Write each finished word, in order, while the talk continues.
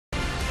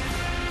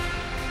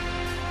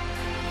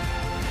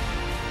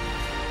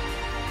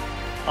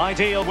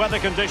Ideal weather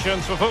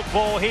conditions for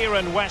football here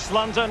in West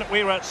London.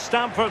 We're at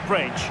Stamford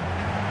Bridge.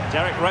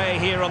 Derek Ray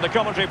here on the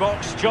commentary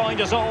box,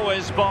 joined as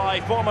always by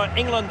former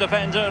England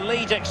defender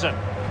Lee Dixon.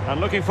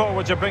 And looking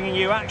forward to bringing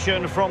you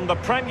action from the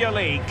Premier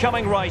League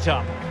coming right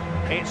up.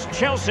 It's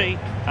Chelsea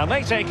and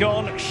they take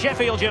on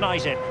Sheffield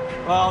United.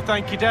 Well,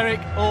 thank you, Derek.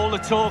 All the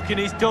talking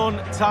is done.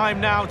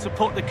 Time now to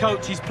put the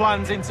coach's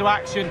plans into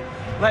action.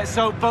 Let's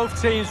hope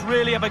both teams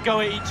really have a go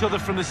at each other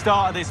from the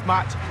start of this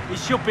match. It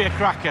should be a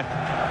cracker.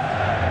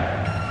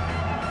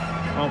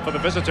 Well, for the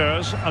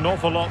visitors, an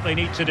awful lot they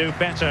need to do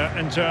better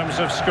in terms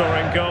of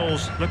scoring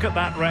goals. Look at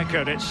that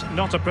record. It's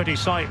not a pretty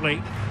sight,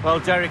 Lee. Well,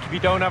 Derek, if you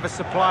don't have a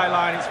supply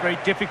line, it's very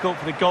difficult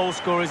for the goal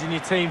scorers in your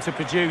team to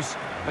produce.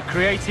 A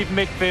creative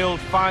midfield,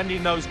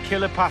 finding those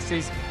killer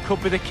passes,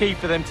 could be the key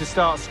for them to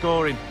start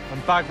scoring.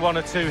 And bag one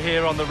or two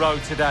here on the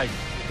road today.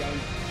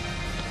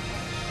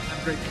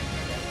 Have a great day.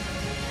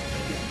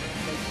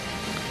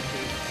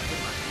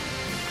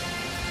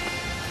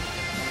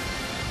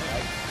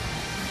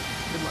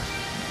 Good luck.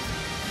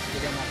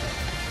 Good luck.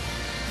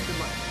 Good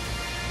luck.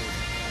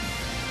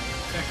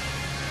 Good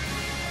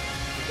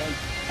done.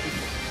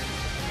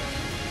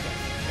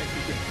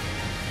 Thank you.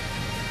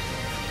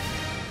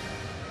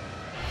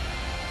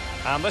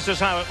 And this is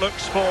how it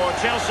looks for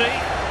Chelsea.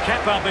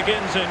 Kepa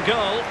begins in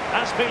goal.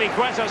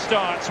 Azpilicueta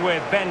starts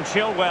with Ben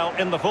Chilwell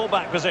in the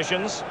fullback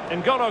positions.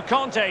 N'Golo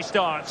Kanté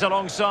starts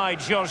alongside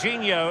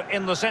Jorginho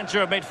in the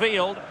centre of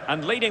midfield.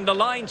 And leading the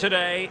line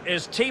today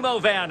is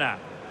Timo Werner.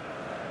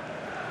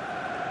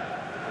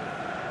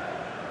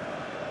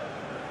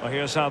 Well,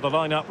 here's how the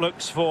lineup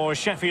looks for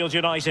Sheffield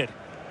United.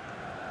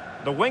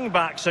 The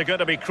wing-backs are going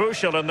to be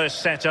crucial in this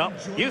setup.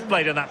 You've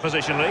played in that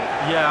position, Lee.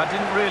 Yeah, I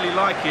didn't really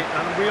like it.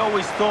 And we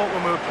always thought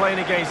when we were playing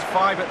against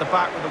five at the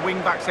back with the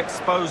wing-backs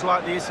exposed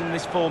like this in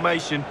this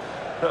formation,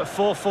 that a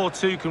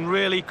 4-4-2 can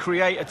really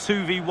create a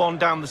 2v1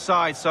 down the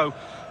side. So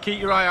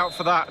keep your eye out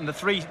for that. And the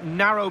three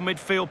narrow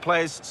midfield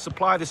players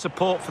supply the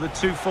support for the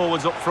two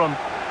forwards up front.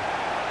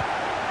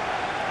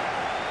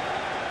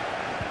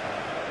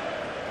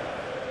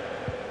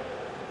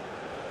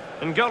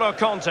 N'Golo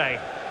Kanté.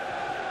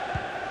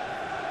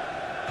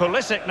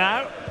 Pulisic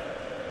now.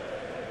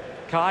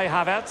 Kai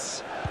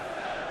Havertz.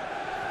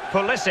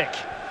 Pulisic.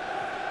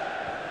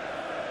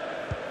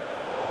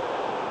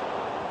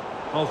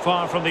 Well,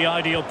 far from the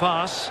ideal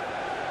pass.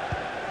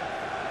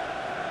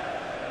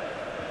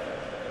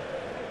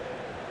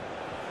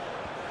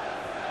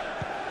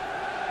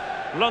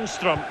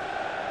 Lundstrom.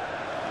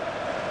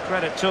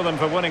 Credit to them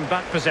for winning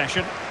back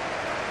possession.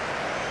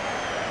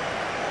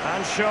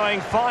 And showing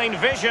fine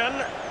vision.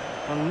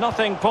 And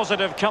nothing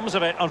positive comes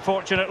of it,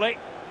 unfortunately.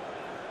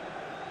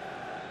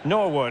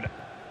 Norwood.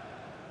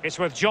 It's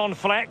with John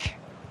Fleck.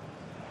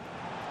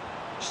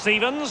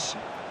 Stevens.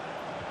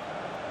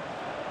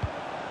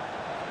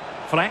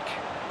 Fleck.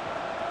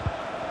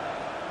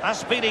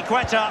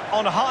 Azpilicueta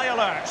on high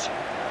alert.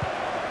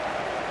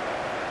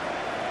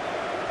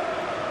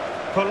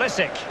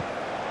 Pulisic.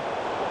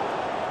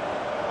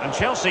 And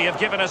Chelsea have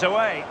given us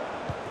away.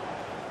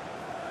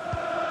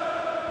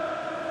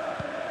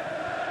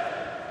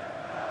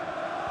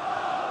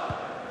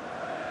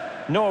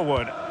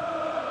 Norwood.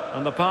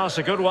 And the pass,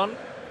 a good one.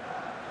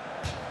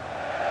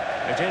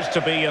 It is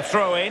to be a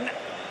throw-in.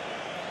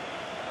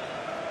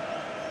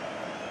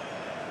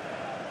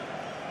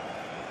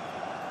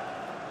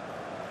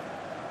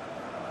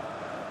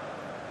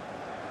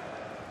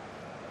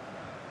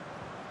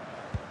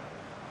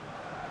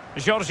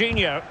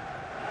 Jorginho.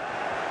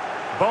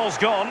 Ball's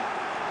gone.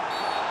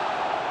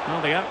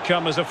 Well, the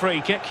outcome is a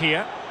free kick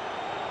here.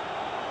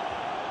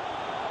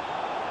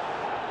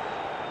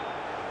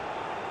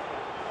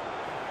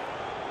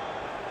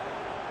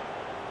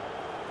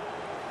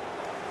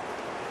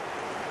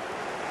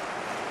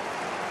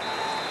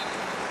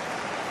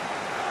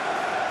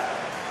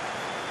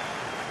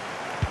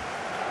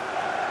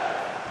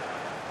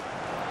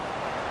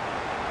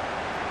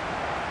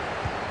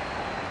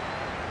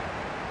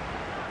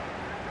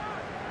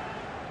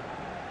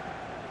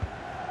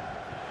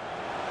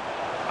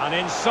 An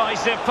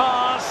incisive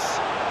pass.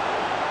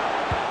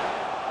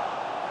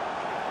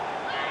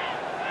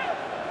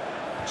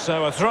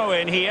 So a throw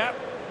in here.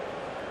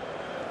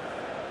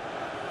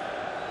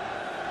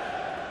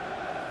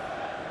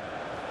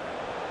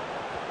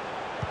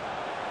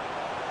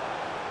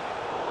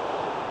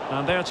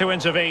 And there to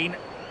intervene.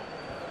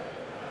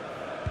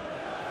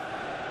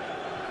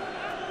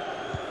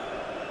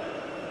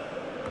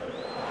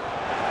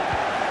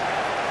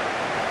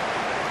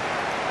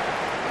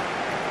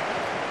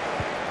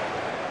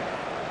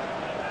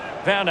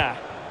 Werner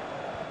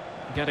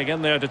getting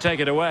in there to take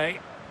it away.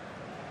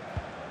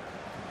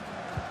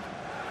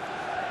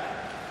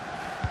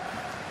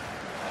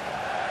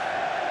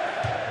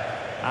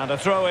 And a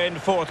throw-in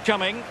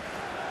forthcoming.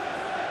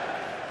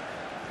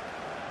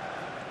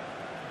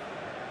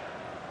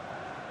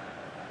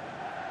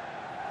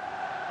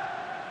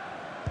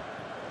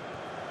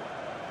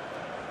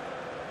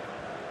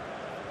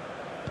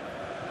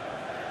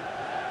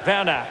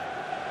 Werner.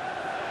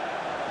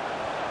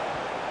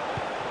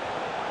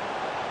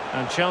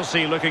 And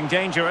Chelsea looking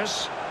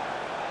dangerous.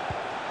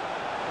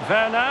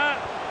 Werner.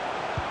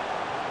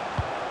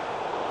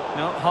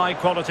 No, high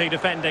quality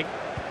defending.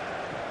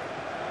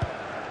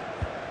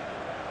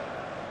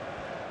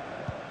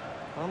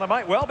 Well, there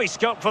might well be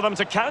scope for them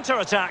to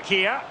counter-attack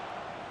here.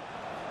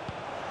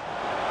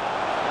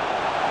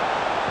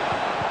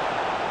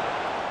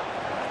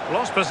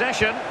 Lost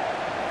possession.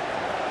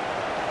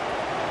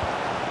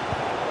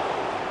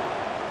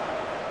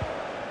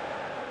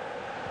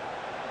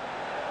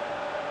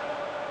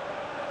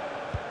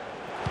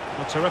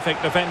 A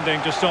terrific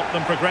defending to stop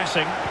them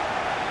progressing.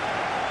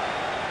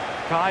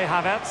 Kai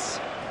Havertz.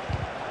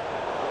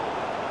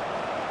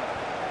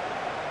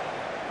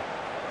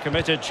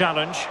 Committed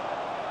challenge.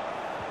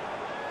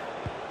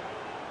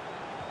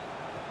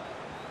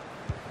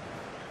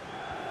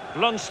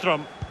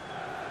 Lundstrom.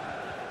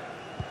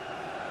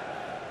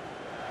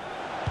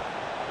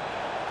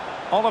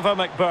 Oliver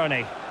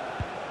McBurney.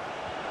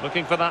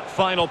 Looking for that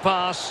final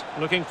pass,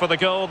 looking for the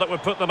goal that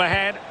would put them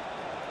ahead.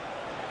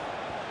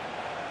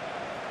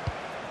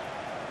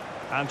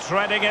 And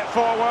threading it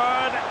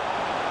forward.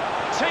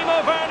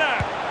 Timo Werner.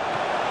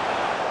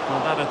 Well,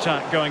 that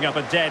attack going up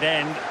a dead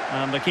end,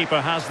 and the keeper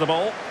has the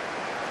ball.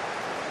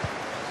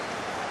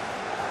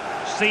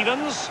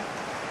 Stevens.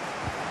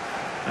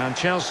 And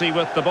Chelsea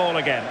with the ball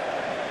again.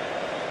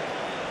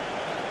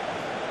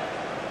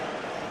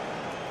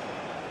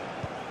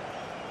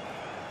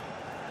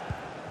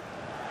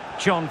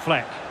 John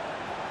Fleck.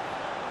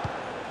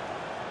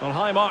 Well,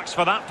 high marks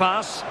for that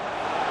pass.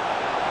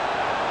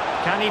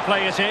 Can he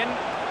play it in?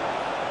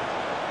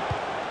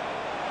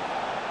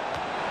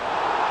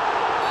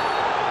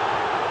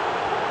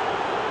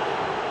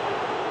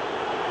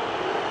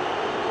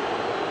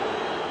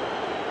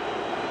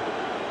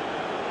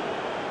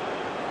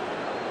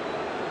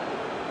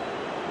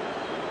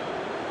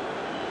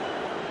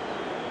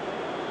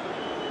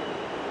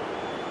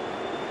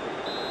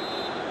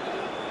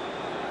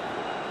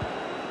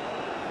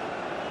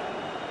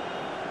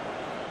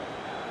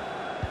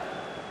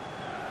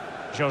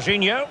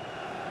 Jorginho.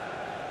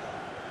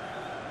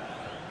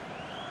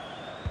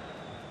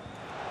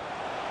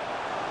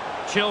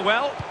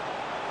 Chilwell.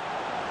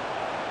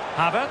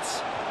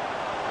 Havertz.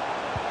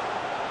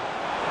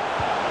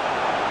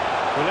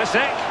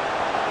 Pulisic.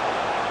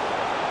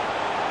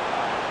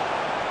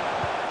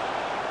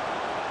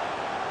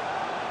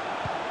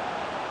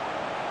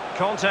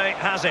 Conte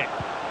has it.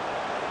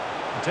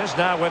 It is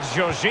now with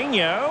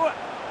Jorginho.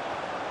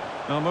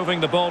 Well,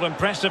 moving the ball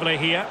impressively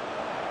here.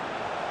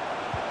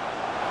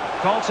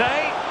 Conte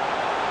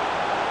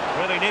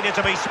really needed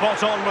to be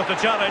spot on with the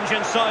challenge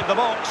inside the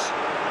box.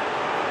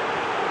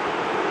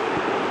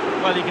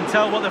 Well, you can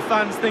tell what the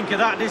fans think of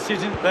that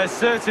decision. They're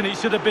certain it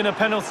should have been a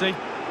penalty.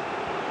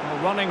 Well,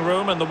 running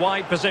room in the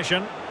wide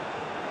position.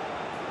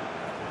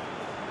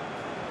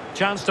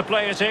 Chance to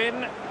play it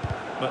in,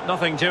 but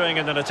nothing doing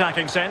in an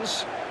attacking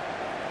sense.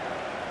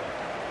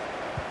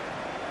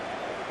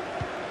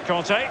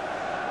 Conte.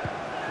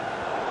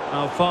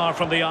 How far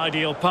from the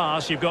ideal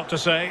pass, you've got to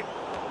say.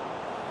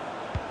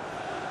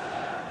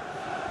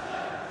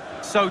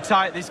 So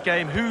tight this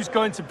game. Who's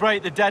going to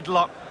break the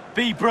deadlock?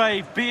 Be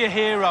brave, be a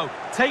hero,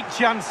 take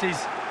chances.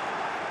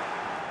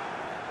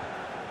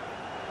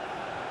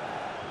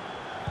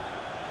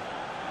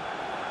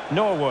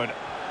 Norwood.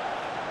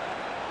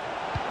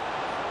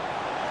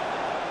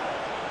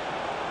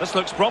 This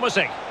looks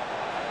promising.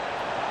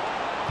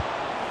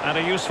 And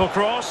a useful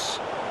cross.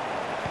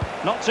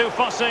 Not too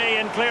fussy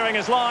in clearing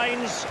his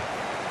lines.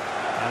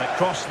 And it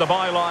crossed the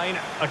byline.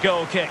 A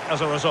goal kick as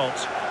a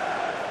result.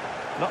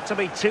 Not to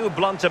be too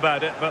blunt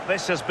about it, but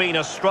this has been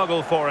a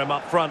struggle for him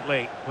up front,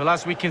 Lee. Well,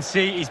 as we can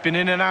see, he's been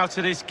in and out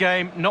of this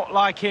game. Not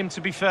like him, to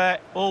be fair.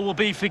 All will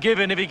be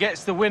forgiven if he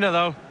gets the winner,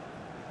 though.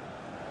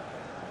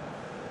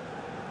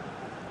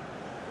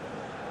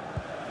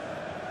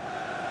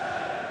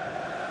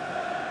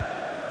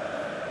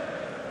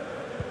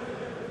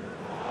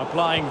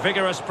 Applying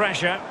vigorous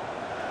pressure.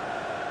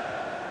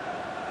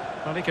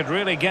 Well, he could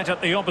really get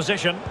at the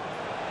opposition.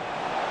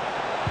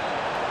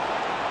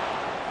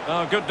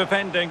 Oh, good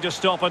defending to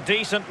stop a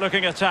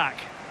decent-looking attack.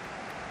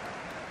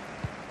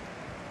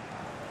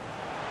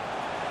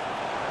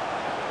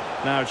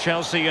 Now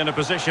Chelsea in a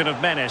position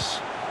of menace.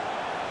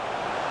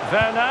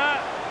 Werner.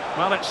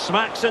 Well, it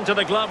smacks into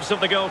the gloves of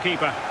the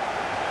goalkeeper.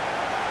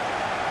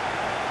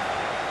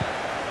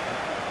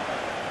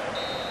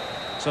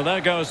 So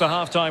there goes the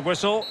half-time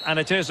whistle, and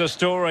it is a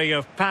story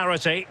of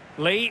parity.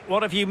 Lee,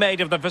 what have you made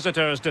of the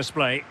visitors'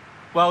 display?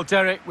 Well,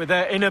 Derek, with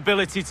their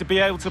inability to be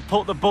able to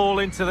put the ball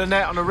into the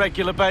net on a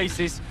regular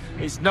basis,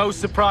 it's no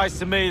surprise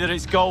to me that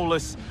it's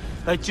goalless.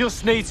 They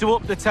just need to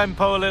up the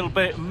tempo a little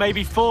bit,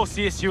 maybe force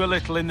the issue a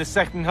little in the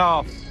second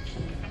half.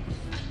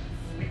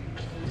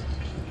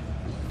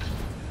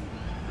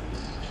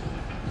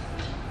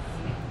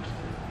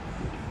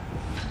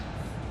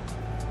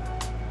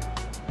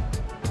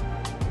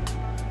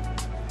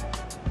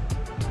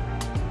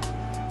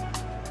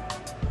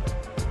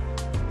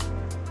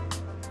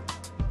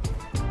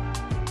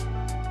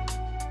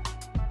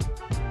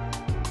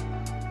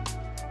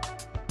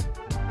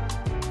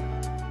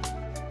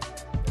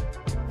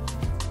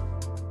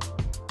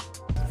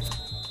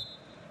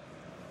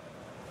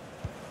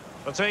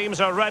 The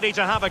teams are ready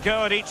to have a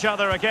go at each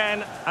other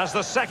again as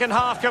the second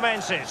half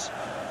commences.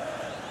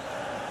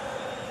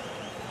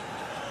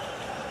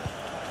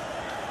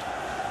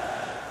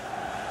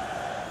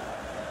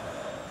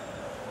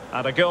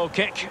 And a goal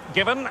kick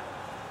given.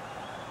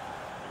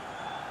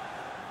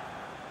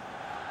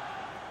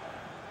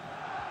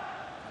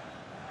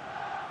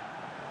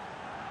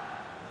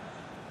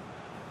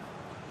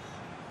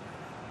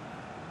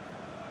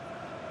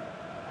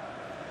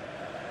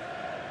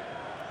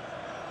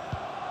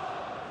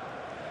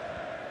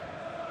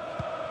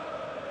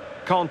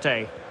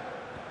 Conte.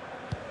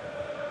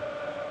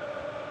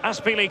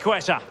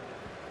 Azpilicueta.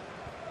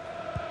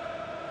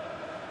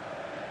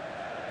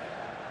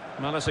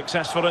 Well, a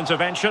successful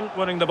intervention,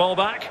 winning the ball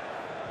back.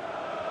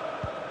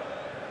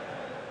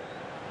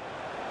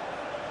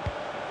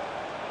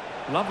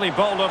 Lovely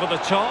ball over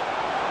the top.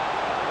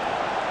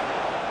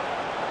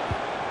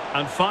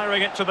 And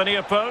firing it to the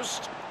near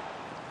post.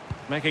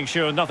 Making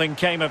sure nothing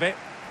came of it.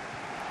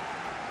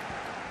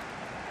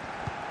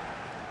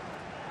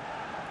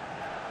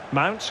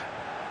 Mount.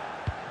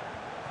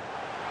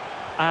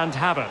 And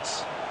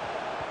Havertz.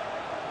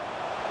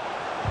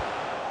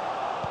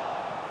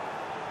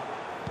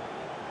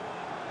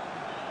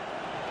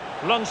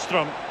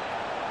 Lundstrom.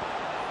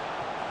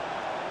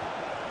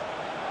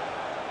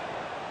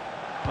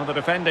 Well, the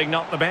defending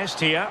not the best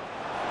here.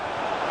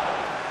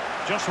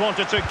 Just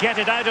wanted to get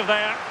it out of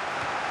there.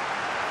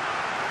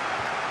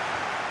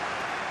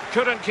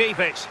 Couldn't keep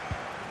it.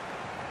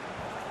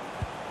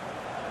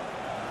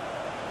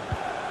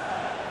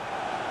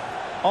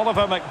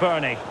 Oliver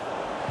McBurney.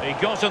 He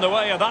got in the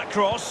way of that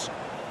cross.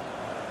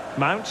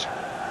 Mount.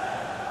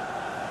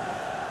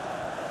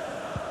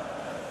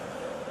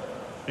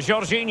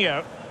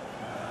 Jorginho.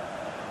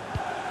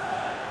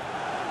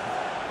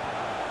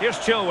 Here's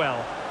Chilwell.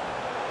 Well,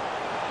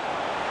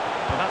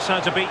 that's how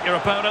to beat your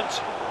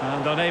opponent,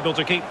 and unable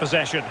to keep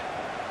possession.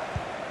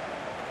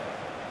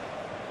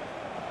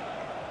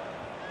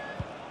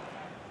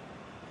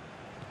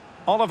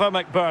 Oliver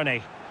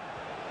McBurney.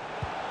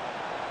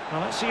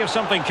 Well, let's see if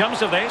something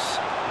comes of this.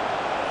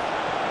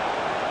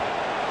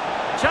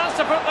 Chance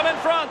to put them in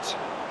front.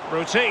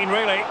 Routine,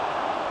 really.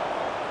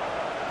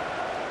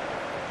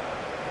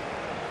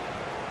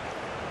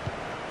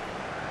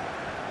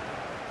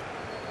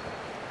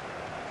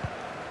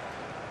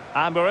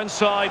 And we're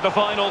inside the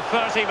final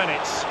 30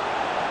 minutes.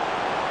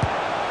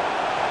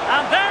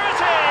 And there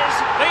it is,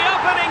 the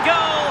opening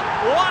goal,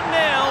 1-0,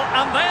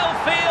 and they'll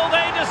feel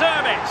they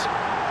deserve it.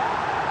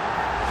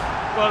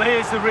 Well,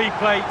 here's the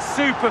replay.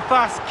 Super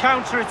fast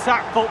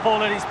counter-attack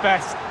football at its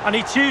best. And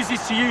he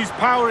chooses to use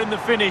power in the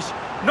finish.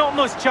 Not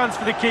much chance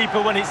for the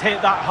keeper when it's hit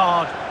that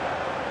hard.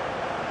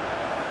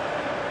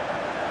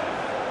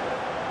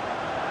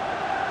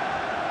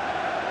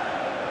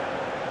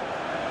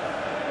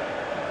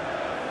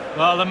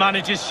 Well, the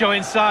manager's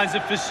showing signs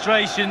of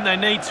frustration. They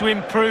need to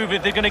improve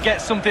if they're going to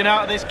get something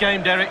out of this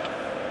game, Derek.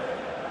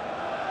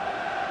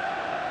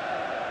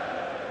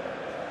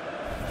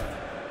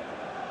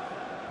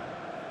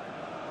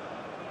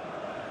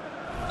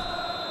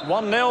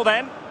 One 1-0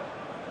 then.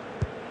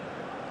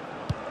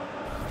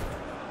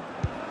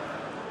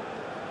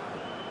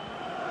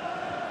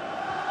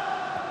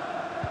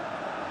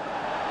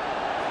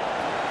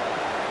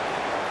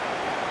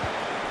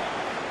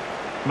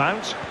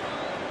 Mount.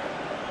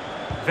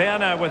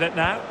 Werner with it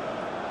now.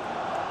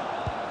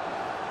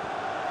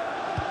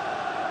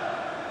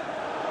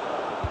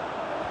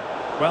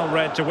 Well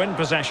read to win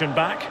possession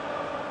back.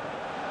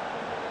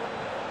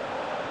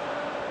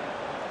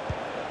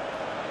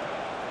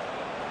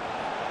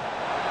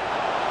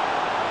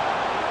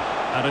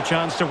 And a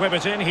chance to whip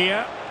it in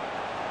here.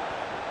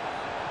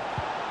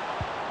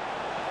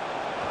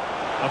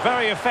 A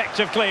very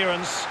effective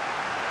clearance.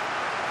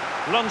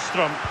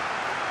 Lundstrom.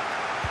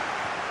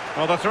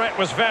 Well, the threat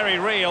was very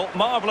real.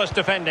 Marvellous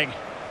defending.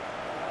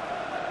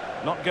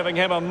 Not giving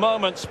him a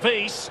moment's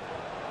peace.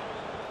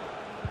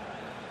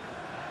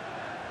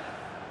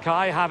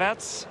 Kai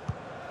Havertz.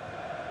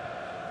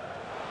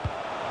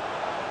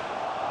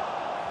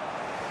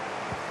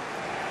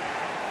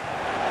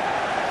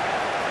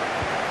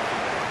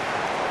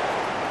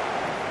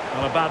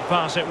 Well, a bad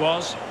pass it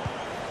was.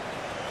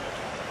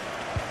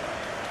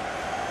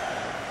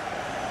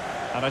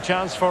 And a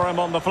chance for him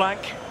on the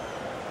flank.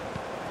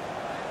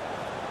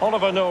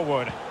 Oliver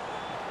Norwood.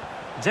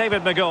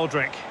 David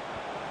McGoldrick.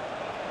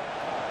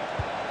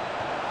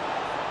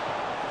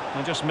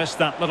 I just missed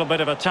that little bit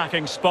of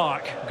attacking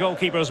spark.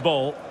 Goalkeeper's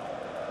ball.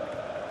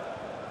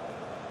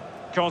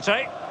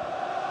 Conte.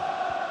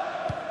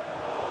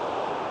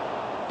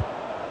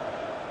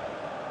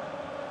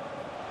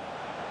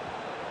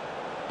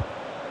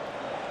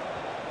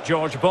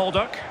 George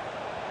Baldock.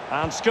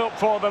 And scope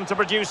for them to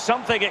produce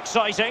something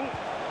exciting.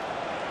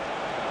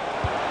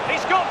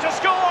 He's got to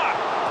score!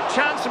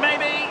 Chance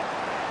maybe.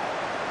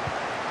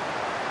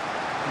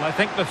 And I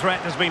think the threat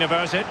has been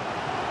averted.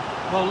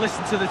 Well,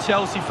 listen to the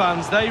Chelsea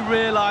fans. They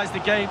realise the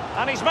game.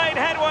 And he's made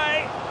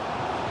headway.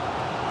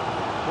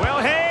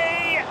 Will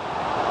he?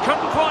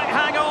 Couldn't quite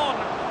hang on.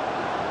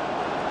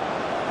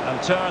 And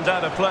turned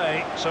out of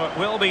play, so it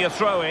will be a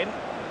throw-in.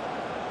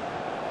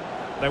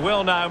 They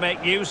will now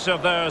make use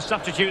of their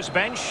substitutes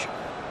bench.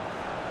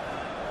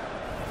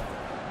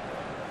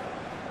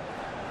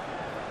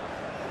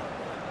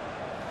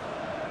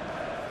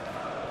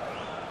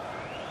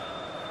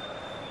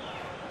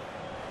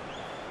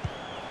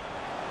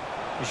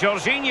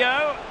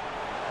 Jorginho.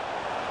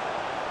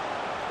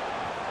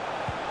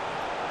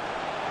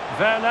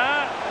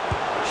 Werner.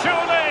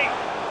 Surely!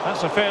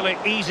 That's a fairly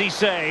easy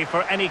save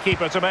for any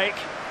keeper to make.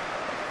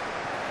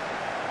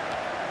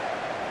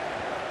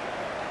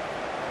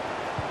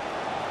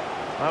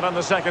 And in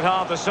the second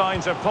half, the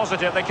signs are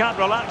positive. They can't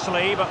relax,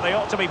 Lee, but they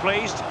ought to be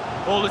pleased.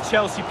 All the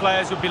Chelsea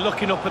players would be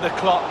looking up at the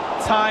clock.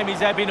 Time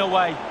is ebbing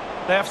away.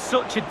 They have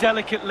such a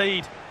delicate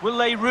lead. Will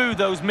they rue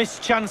those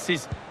missed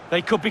chances?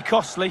 They could be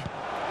costly.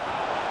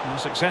 And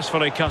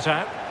successfully cut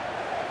out.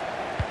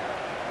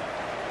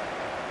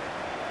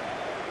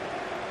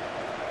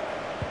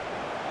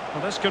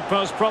 Well, this could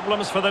pose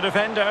problems for the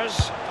defenders.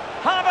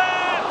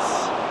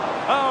 Havertz!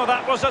 Oh,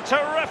 that was a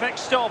terrific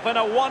stop in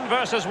a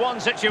 1-versus-1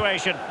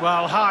 situation.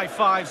 Well, high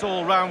fives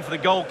all round for the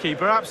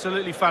goalkeeper.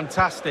 Absolutely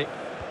fantastic.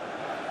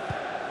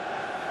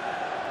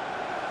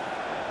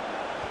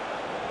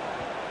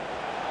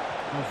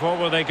 And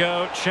forward they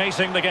go,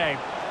 chasing the game.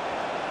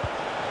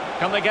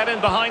 Can they get in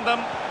behind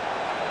them?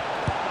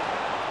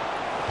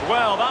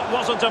 Well, that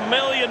wasn't a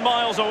million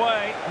miles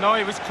away. No,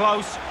 it was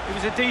close. It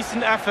was a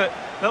decent effort.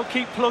 They'll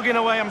keep plugging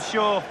away, I'm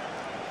sure.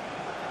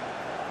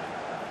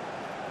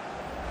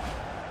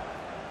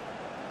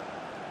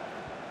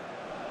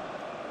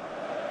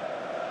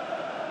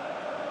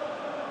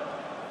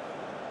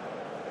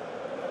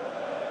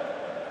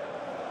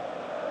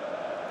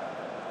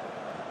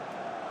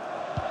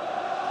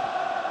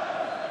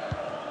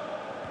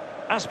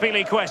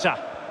 Azpilicueta.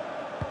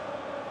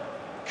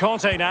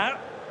 Conte now.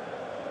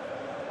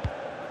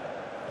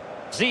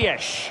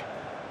 Ziyech.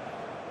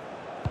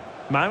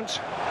 Mount.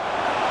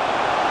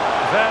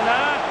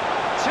 Werner.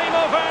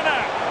 Timo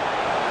Werner.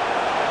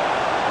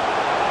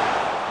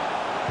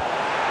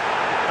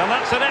 And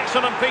that's an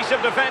excellent piece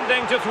of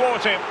defending to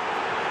thwart him.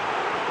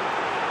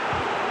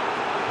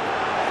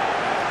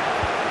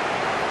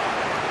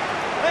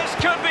 This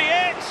could be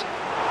it.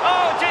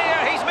 Oh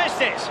dear, he's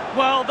missed it.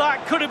 Well,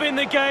 that could have been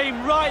the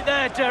game right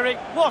there, Derek.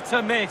 What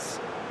a miss.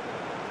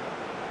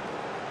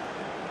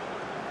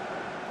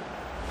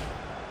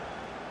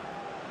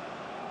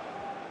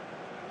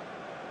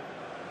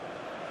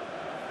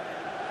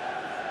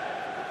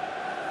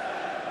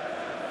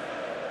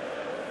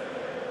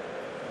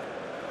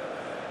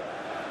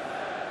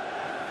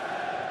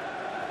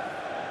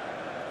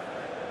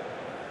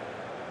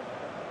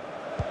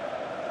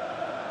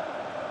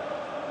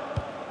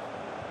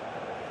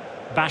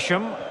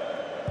 Basham.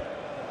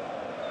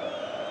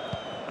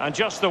 And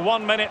just the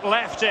 1 minute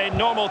left in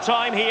normal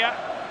time here.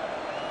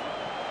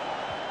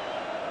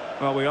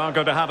 Well, we are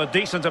going to have a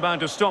decent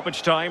amount of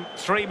stoppage time.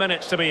 3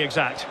 minutes to be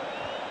exact.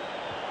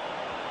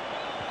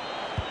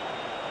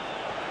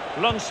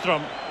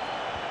 Lundstrom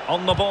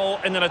on the ball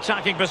in an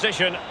attacking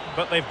position,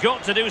 but they've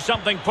got to do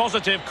something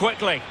positive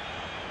quickly.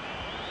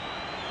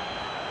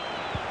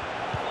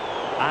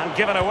 And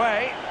given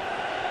away.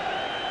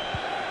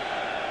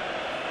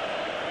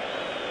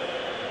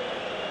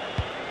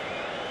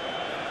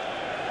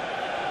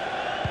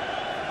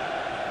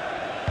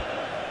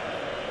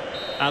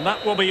 And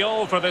that will be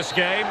all for this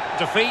game.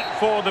 Defeat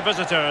for the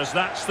visitors.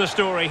 That's the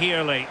story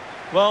here, Lee.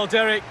 Well,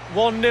 Derek,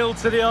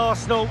 1-0 to the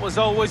Arsenal was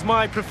always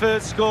my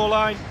preferred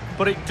scoreline,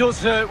 but it does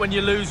hurt when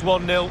you lose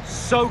 1-0.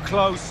 So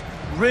close,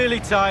 really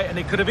tight, and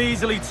it could have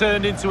easily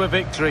turned into a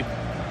victory.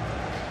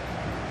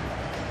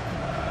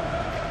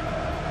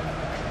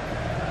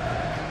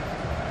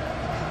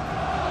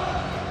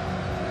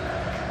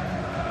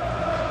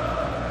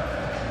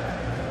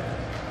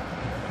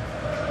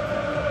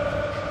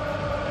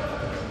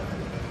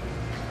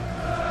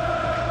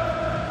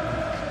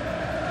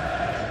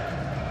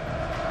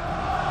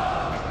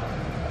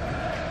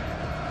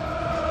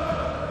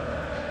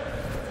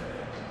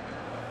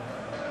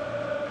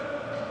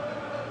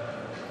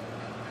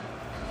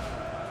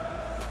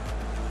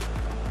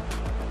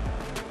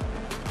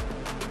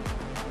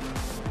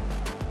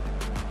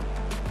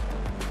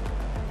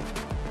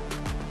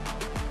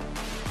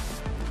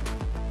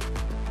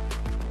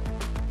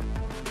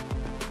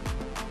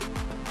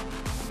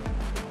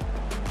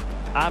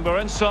 And we're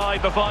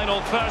inside the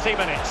final 30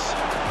 minutes.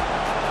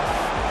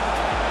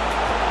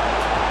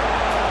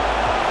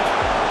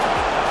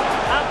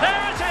 And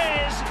there it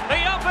is,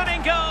 the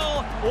opening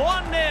goal,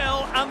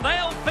 1-0, and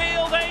they'll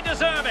feel they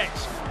deserve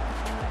it.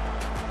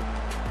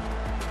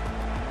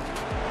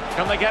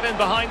 Can they get in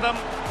behind them?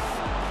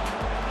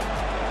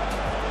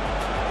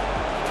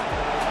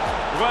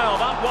 Well,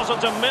 that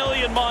wasn't a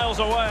million miles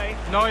away.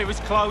 No, it was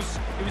close.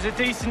 It was a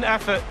decent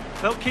effort.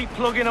 They'll keep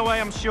plugging away,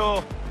 I'm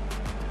sure.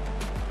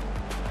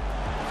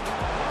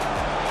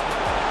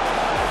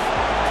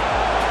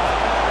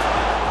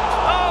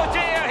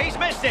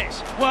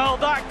 It. Well,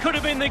 that could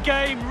have been the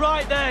game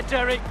right there,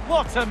 Derek.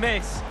 What a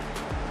miss.